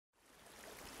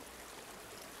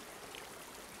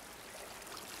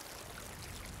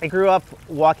I grew up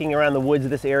walking around the woods of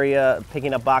this area,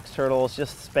 picking up box turtles,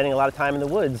 just spending a lot of time in the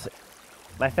woods.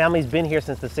 My family's been here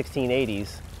since the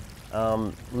 1680s,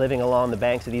 living along the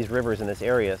banks of these rivers in this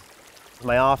area.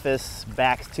 My office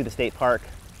backs to the state park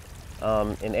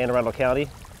in Anne Arundel County,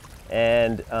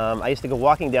 and I used to go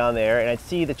walking down there and I'd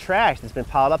see the trash that's been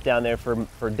piled up down there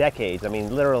for decades. I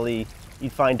mean, literally,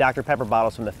 you'd find Dr. Pepper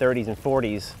bottles from the 30s and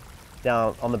 40s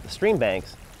down on the stream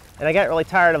banks. And I got really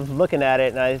tired of looking at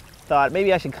it, and I thought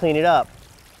maybe I should clean it up.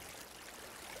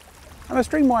 I'm a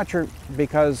stream watcher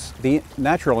because the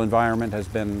natural environment has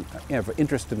been of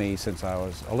interest to me since I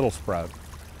was a little sprout.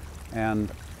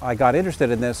 And I got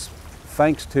interested in this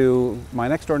thanks to my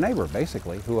next door neighbor,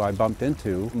 basically, who I bumped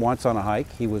into once on a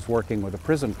hike. He was working with a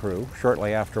prison crew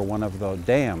shortly after one of the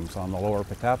dams on the lower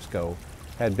Patapsco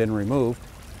had been removed.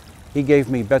 He gave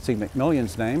me Betsy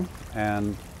McMillion's name,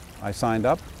 and I signed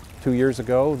up 2 years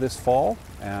ago this fall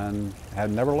and had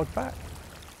never looked back.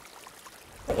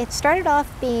 It started off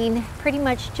being pretty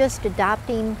much just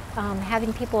adopting,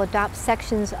 having people adopt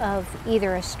sections of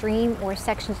either a stream or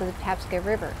sections of the Patapsco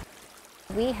River.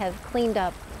 We have cleaned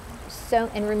up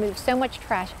and removed so much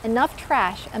trash, enough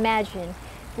trash, imagine,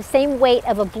 the same weight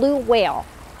of a blue whale.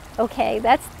 Okay,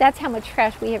 that's how much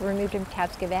trash we have removed in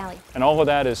Patapsco Valley. And all of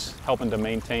that is helping to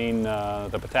maintain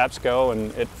the Patapsco,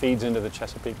 and it feeds into the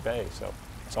Chesapeake Bay, so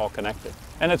it's all connected.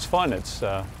 And it's fun. It's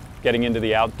getting into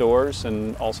the outdoors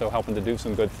and also helping to do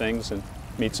some good things and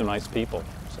meet some nice people.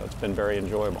 So it's been very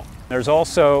enjoyable. There's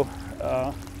also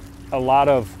a lot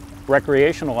of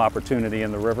recreational opportunity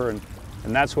in the river,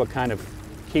 and that's what kind of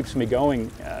keeps me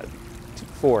going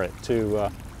for it, to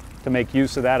make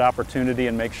use of that opportunity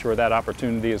and make sure that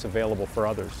opportunity is available for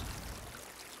others.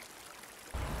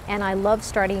 And I love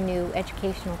starting new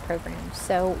educational programs.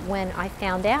 So when I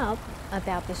found out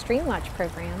about the Stream Watch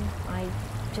program, I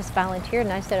just volunteered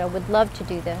and I said I would love to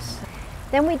do this.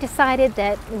 Then we decided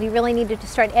that we really needed to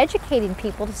start educating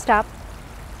people to stop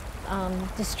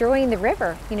destroying the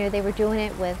river. You know, they were doing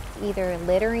it with either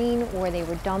littering or they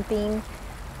were dumping.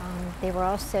 They were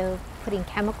also putting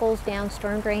chemicals down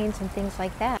storm drains and things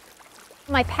like that.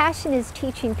 My passion is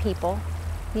teaching people,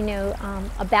 you know,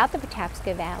 about the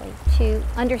Patapsco Valley, to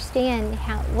understand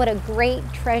what a great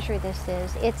treasure this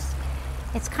is.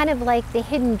 It's kind of like the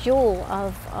hidden jewel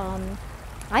of,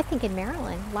 I think, in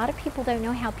Maryland. A lot of people don't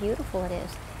know how beautiful it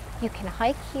is. You can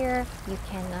hike here, you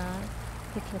can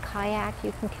kayak,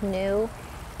 you can canoe,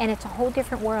 and it's a whole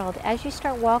different world. As you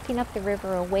start walking up the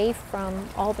river away from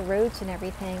all the roads and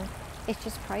everything, it's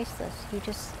just priceless.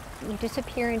 You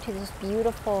disappear into this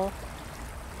beautiful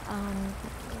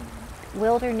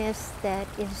wilderness that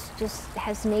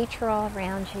has nature all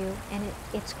around you, and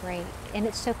it's great. And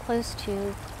it's so close to,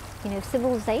 you know,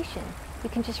 civilization. You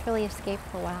can just really escape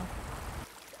for a while.